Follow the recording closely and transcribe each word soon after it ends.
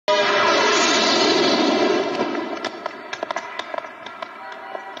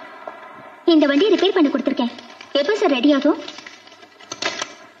இந்த வண்டியை ரிப்பேர் பண்ண கொடுத்துருக்கேன். எப்போ சார் ரெடி ஆகும்?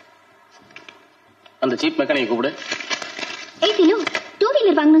 அந்த சீப் மெக்கானிக் கூப்பிடு. ஏய் திலு, 2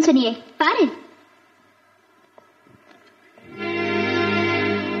 வீலர் வாங்கணும்னு சொன்னியே, பாரு.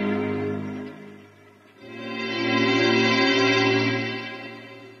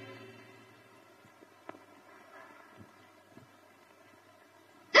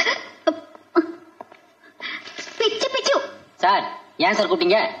 சார் ஏன் சார்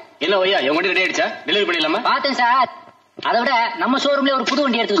கூப்பிட்டீங்க? என்ன வையா, என் வண்டி ரெடி ஆயிடுச்சா? டெலிவரி பண்ணிடலாமா? பார்த்தேன் சார். அதை விட நம்ம ஷோரூம்ல ஒரு புது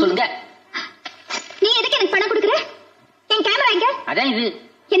வண்டி எடுத்து சொல்லுங்க. நீ எதுக்கு எனக்கு பணம் கொடுக்குற? என் கேமரா எங்க? அதான் இது.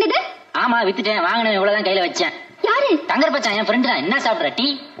 என்னது? ஆமா வித்துட்டேன். வாங்கினேன், இவ்வளவுதான் கையில வச்சேன். யாரு? தங்கர் பச்சான், என் ஃப்ரெண்டு தான். என்ன சாப்பிடுற? டீ?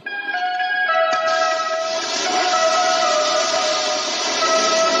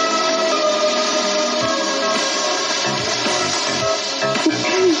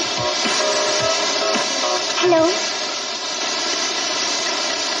 ஹலோ.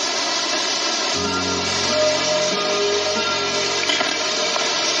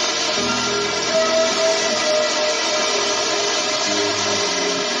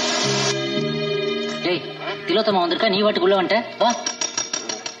 திலோத்தமா வந்திருக்கா, நீ வாட்டுக்குள்ள வந்துட்ட. வா.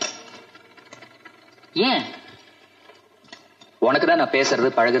 ஏன்? உனக்குதான் நான் பேசுறது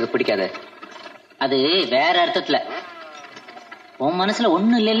பழகுறது பிடிக்காது. அது வேற அர்த்தத்துல. உன் மனசுல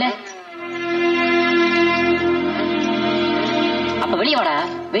ஒண்ணும் இல்ல. அப்ப வெளியே வாடா.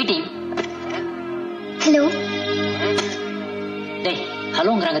 வெயிட்டிங். ஹலோ. டேய்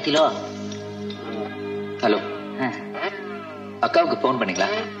ஹலோங்கறாங்க திலோ. ஹலோ. அக்காவுக்கு போன் பண்ணீங்களா?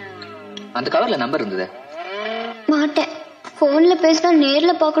 அந்த கவர்ல நம்பர் இருந்தது. மாட்டேன். போன்ல பேசினா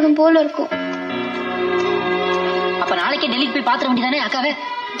நேர்ல பார்க்கணும் போல இருக்கும். அப்ப நாளைக்கே டெல்லிக்கு போய் பாத்துற வேண்டியதானே அக்காவே?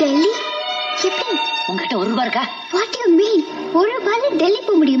 டெல்லி? எப்படி? உங்ககிட்ட 1 ரூபா இருக்கா? What you mean? 1 ரூபாயில டெல்லி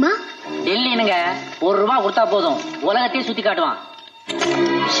போக முடியுமா? டெல்லி என்னங்க, 1 ரூபா கொடுத்தா போதும், உலகத்தையே சுத்தி காட்டுவான்.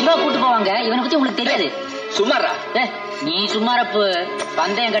 சிவா கூட்டு போவாங்க. இவனை பத்தி உங்களுக்கு தெரியாது. சும்மாரா? நீ சும்மாரப்பு.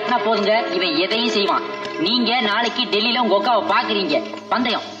 பந்தயம் கட்டினா போதுங்க, இவன் எதையும் செய்வான். நீங்க நாளைக்கு டெல்லியில உங்க அக்காவை பாக்குறீங்க.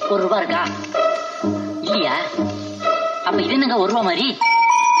 பந்தயம் 1 ரூபா இருக்கா? இல்லையா? அப்ப இது என்னங்க 1 ரூபா மாதிரி?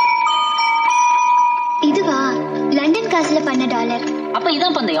 இதுவா? லண்டன் காசுல பண்ண டாலர். அப்ப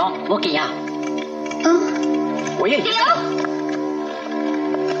இதான் பந்தயம். ஓகேயா?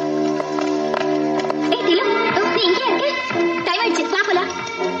 ஏய் திலு, நீ இங்கே இருக்க? டைம் ஆயிடுச்சு, வா போலாம்.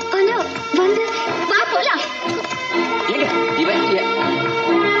 அண்ணா வந்து வா போலாம். ஏங்க இவன்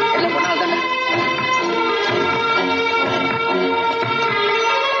எல்லாம் பண்ணால் தானே.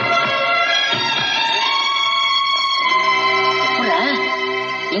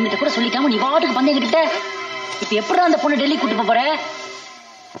 என்கிட்ட கூட சொல்லிக்காம நீ வாட்டுக்கு பந்தயம் கிட்ட. இப்ப எப்படா அந்த பொண்ணு டெல்லி கூட்டு போற?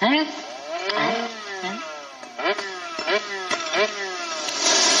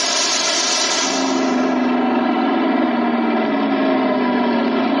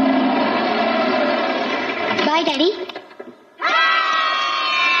 Bye daddy.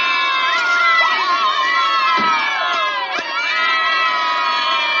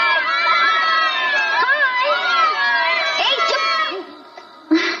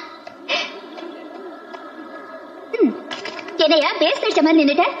 என்னையா பேஸ் நடிச்ச மாதிரி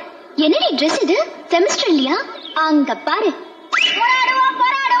நின்னுட்ட? என்னடி ட்ரெஸ் இது? செமஸ்டர் இல்லையா? அங்க பாரு.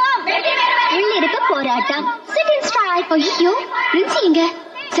 உள்ள இருக்க போராட்டம். Sit in strike. ஐயோ பிரின்சி எங்க?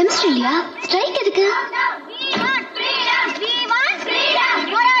 செமஸ்டர் இல்லையா? ஸ்ட்ரைக் எதுக்கு?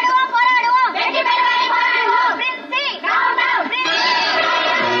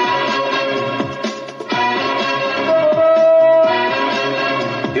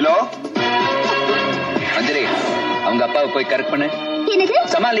 ஹலோ அஞ்சலி, அவங்க அப்பாவை போய் கரெக்ட் பண்ணு. என்னது?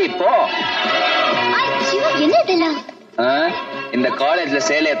 சமாளி போ. ஐயோ என்ன இதெல்லாம்? இந்த காலேஜ்ல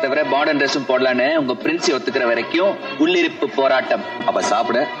சேலையை தவிர மாடர்ன் ட்ரெஸ்ஸும் போடலான்னு உங்க பிரின்சி ஒத்துக்கிற வரைக்கும் உள்ளிருப்பு போராட்டம். அப்ப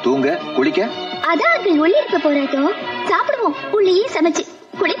சாப்பிட, தூங்க, குளிக்க. அதான் அது உள்ளிருப்பு போராட்டம். சாப்பிடுவோம், உள்ளேயே சமைச்சு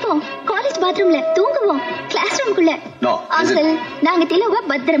குளிப்போம், காலேஜ் பாத்ரூம்ல தூங்குவோம், கிளாஸ் ரூம்குள்ள. அங்கிள், நாங்க திலோவை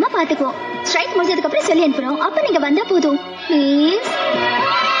பத்திரமா பாத்துக்குவோம். ஸ்ட்ரைக் முடிஞ்சதுக்கு அப்புறம் சொல்லி அனுப்புறோம். அப்ப நீங்க வந்தா போதும் ப்ளீஸ்.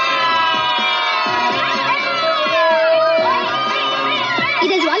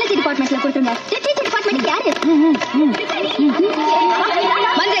 இதை ஜுவாலஜி டிபார்ட்மெண்ட்ல கொடுத்துருங்க. லிட்ரேச்சர் டிபார்ட்மெண்ட் யாரு?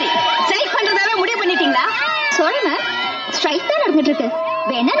 மஞ்சரி, ஸ்ட்ரைக் பண்றதாவே முடிவு பண்ணிட்டீங்களா? சொல்லுங்க. ஸ்ட்ரைக் தான் நடந்துட்டு இருக்கு.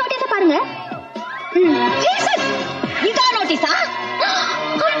 வேணா நோட்டீஸ பாருங்க. இதான் நோட்டீஸா?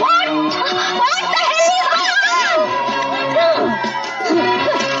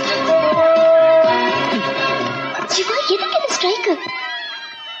 சிவா, எதுக்கு இந்த ஸ்ட்ரைக்?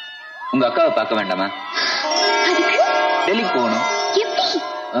 உங்க அக்காவை பார்க்க வேண்டாமா? அதுக்கு டெல்லிக்கு போகணும். எப்படி?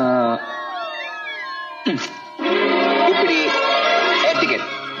 இப்படி ஏர் டிக்கெட்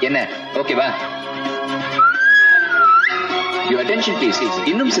என்ன ஓகேவா? Your attention please.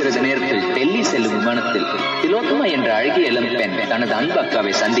 இன்னும் சிறிது நேரத்தில் டெல்லி செல்லும் விமானத்தில் திலோத்தமா என்ற அழகிய இளம் பெண் தனது அன்பு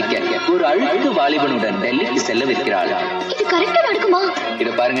அக்காவை சந்திக்க ஒரு அழகு வாலிபனுடன் டெல்லிக்கு செல்லவிருக்கிறாள். இது கரெக்டா நடக்குமா?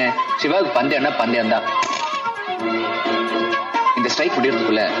 இத பாருங்க, சிவாவுக்கு பந்தயம்னா பந்தயம் தான். இந்த ஸ்ட்ரைக்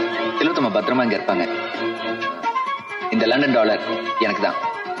முடியறதுக்குள்ள திலோத்தமா பத்திரமா இங்க இருப்பாங்க. இந்த லண்டன் டாலர் எனக்கு தான்.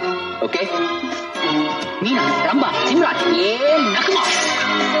 ஓகே? மீனா, ரம்பா, சிம்ரான், நகுமா.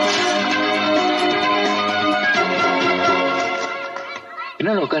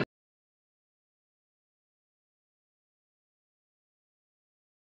 என்ன உட்கார்.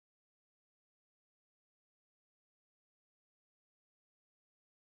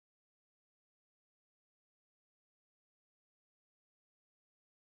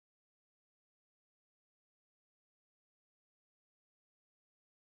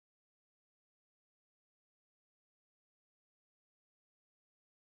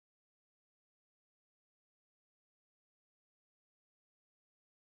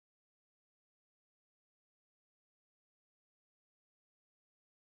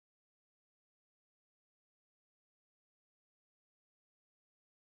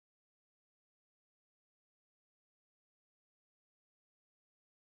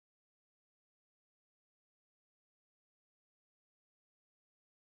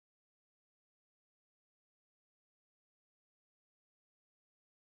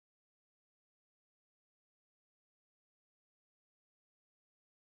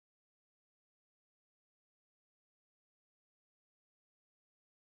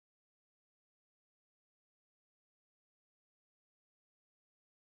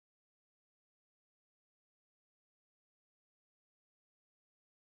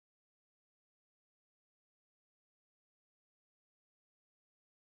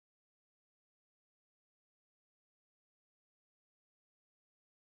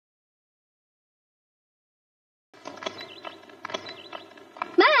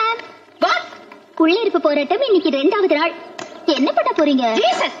 உள்ளிருப்பு போராட்டம் இன்னைக்கு 2வது நாள். என்ன பண்ண போறீங்க?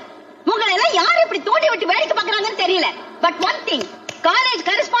 உங்களை எல்லாம் யார் இப்படி தோண்டி விட்டு வேலைக்கு பாக்குறாங்கன்னு தெரியல. But one thing, college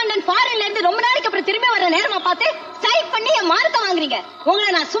correspondent ஃபாரின்ல இருந்து ரொம்ப நாளைக்கு அப்புறம் திரும்பி வர நேரமா பார்த்து ஸ்ட்ரைக் பண்ணி என் மார்க்க வாங்குறீங்க. உங்களை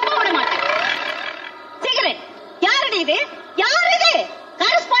நான் சும்மா விட மாட்டேன். சிகரெட் யாருடைய இது? யார் இது?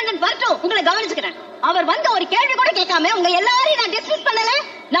 கரஸ்பாண்டன்ட் வரட்டும், உங்களை கவனிச்சுக்கிறேன். அவர் வந்த ஒரு கேள்வி கூட கேட்காம உங்க எல்லாரையும் நான் டிஸ்மிஸ் பண்ணல.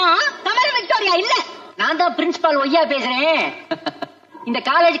 நான் கமல விக்டோரியா இல்ல. நான் தான் பிரின்சிபால் ஒய்யா பேசுறேன். இந்த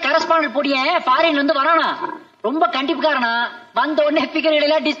காலேஜ் கரஸ்பாண்டன்ட் போடிய ஃபாரின்ல இருந்து வரானா, ரொம்ப கண்டிப்புக்காரனா. வந்த உடனே பிகர்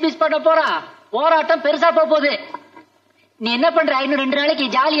எல்லாம் டிஸ்மிஸ் பண்ண போறா. போராட்டம் பெருசா போகுது. நீ என்ன பண்ற? இன்னும் 2 நாளைக்கு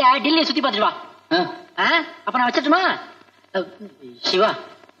ஜாலியா டெல்லியை சுத்தி பார்த்துட்டு வா. அப்ப நான் வச்சிட்டுமா? சிவா,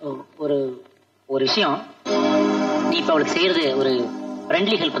 ஒரு விஷயம். நீ இப்ப அவளுக்கு செய்யறது ஒரு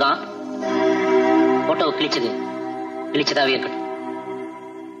ஃப்ரெண்ட்லி ஹெல்ப் தான். போட்டோ கிழிச்சதாவே இருக்கட்டும்.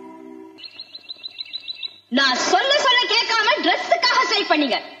 நான் சொல்ல கேட்காம ட்ரெஸ்ஸுக்காக ஸ்ட்ரைக்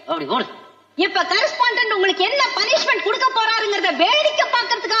பண்ணீங்க. அப்படி போடு. இப்ப கரஸ்பாண்டன்ட் உங்களுக்கு என்ன பனிஷ்மெண்ட் கொடுக்க போறாருங்கறத வேடிக்கை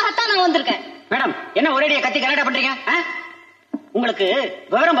பார்க்கிறதுக்காக தான் நான் வந்திருக்கேன். மேடம், என்ன ஒரேடியா கத்தி கலாட்டா பண்றீங்க? உங்களுக்கு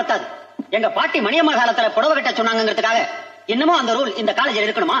விவரம் பத்தாது. எங்க பாட்டி மணியம்மா காலத்துல புடவை கட்ட சொன்னாங்கிறதுக்காக இன்னமும் அந்த ரூல் இந்த காலேஜில்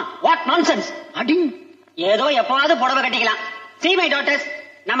இருக்கணுமா? What nonsense. அடிங். ஏதோ எப்பவாவது புடவை கட்டிக்கலாம். See my daughters,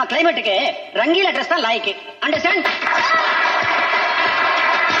 நம்ம கிளைமேட்டுக்கு ரங்கீல ட்ரெஸ் தான் லாய்க்கு. அண்டர்ஸ்டாண்ட்?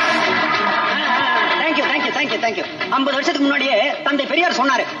 தேங்க்யூ. 50 வருஷத்துக்கு முன்னாடியே தந்தை பெரியார்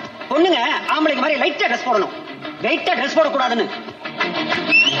சொன்னாரு, பொண்ணுங்க ஆம்பளைக்கு மாதிரி லைட்டா ட்ரெஸ் போடணும், வெயிட்டா ட்ரெஸ் போடக்கூடாதுன்னு.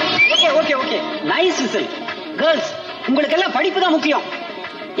 Okay nice whistle. கேர்ள்ஸ், உங்களுக்கு எல்லாம் படிப்பு தான் முக்கியம்.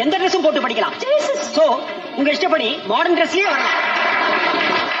 எந்த ட்ரெஸ்ஸும் போட்டு படிக்கலாம். சோ உங்க இஷ்டப்படி மாடர்ன் ட்ரெஸ்லயே வரலாம்.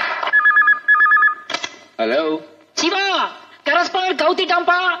 Hello Siva, correspondent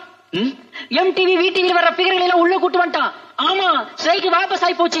கவுத்திட்டாம்பா. MTV VTV வர பிகர்கள் எல்லாம் உள்ள கூட்டு வந்துட்டான். ஆமா, ஸ்ட்ரைக் வாபஸ்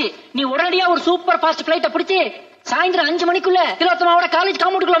ஆயி போச்சு. நீ உடனடியா ஒரு சூப்பர் ஃபாஸ்ட் பிளைட்ட பிடிச்சு சாயந்தரம் 5 மணிக்குள்ள திலோத்தமாவோட காலேஜ்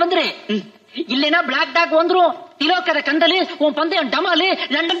காம்பவுண்டுக்குள்ள வந்துரு. இல்லனா பிளாக் டாக் வந்துரும். திலோக்கத கண்டலு, உன் பந்தயம் டமாலு,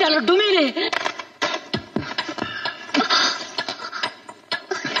 லண்டன் டாலர் டுமீலு.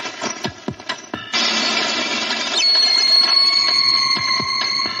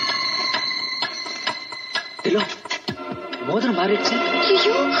 திலோ, மோதிரம் மாறிடுச்சு.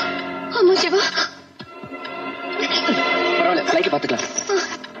 ஐயோ, ஆமா சிவா. பரவாயில்ல, ஃளைட் பாத்துக்கலாம்.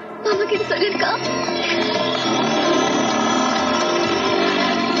 மாமா கிட்ட சொல்லிருக்கா?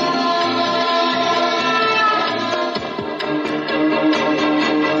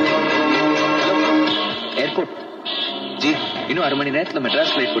 एयरपोर्ट जी, இன்னும் 1/2 மணி நேரத்துல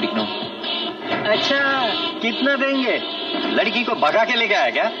மெட்ராஸ் फ्लाइट பிடிக்கணும். अच्छा, कितना देंगे? लड़की को भगा के लेके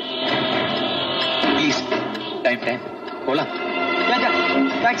आया क्या? प्लीज, टाइम बोला. जा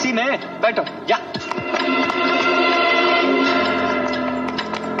टैक्सी में बैठो, जा.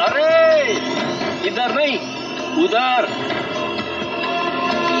 अरे इधर नहीं, उधर.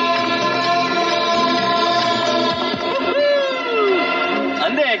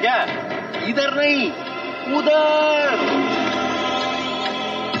 इधर नहीं, उधर।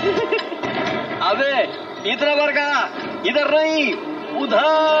 अबे इतना बार कहा, इधर नहीं,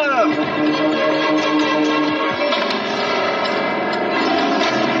 उधर।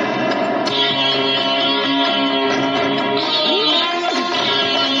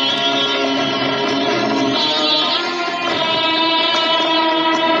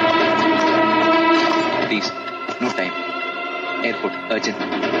 Please, no time, airport urgent.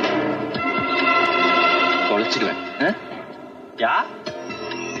 தொலைச்சிடுவேன்। क्या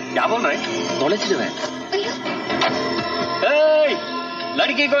क्या बोल रहे? தொலைச்சிடுவேன்।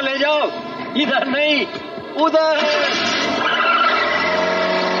 लड़की को ले जाओ, इधर नहीं, उधर।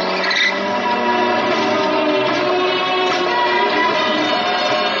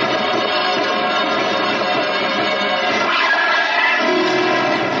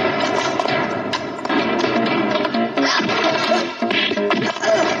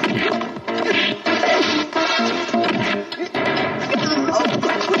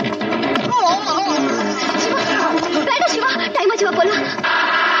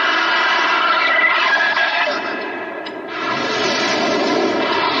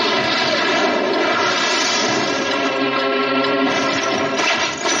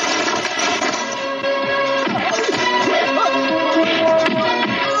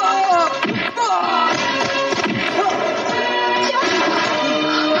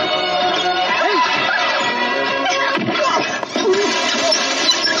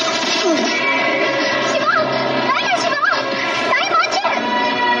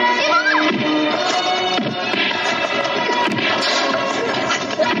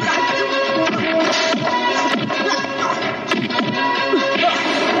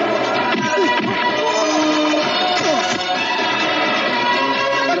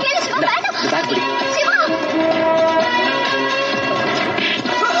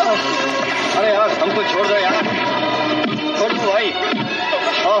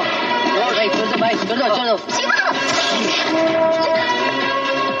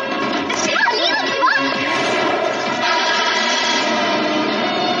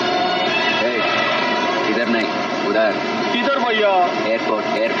 इधर नहीं, उधर। इधर भैया। Airport,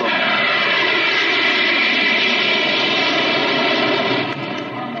 airport.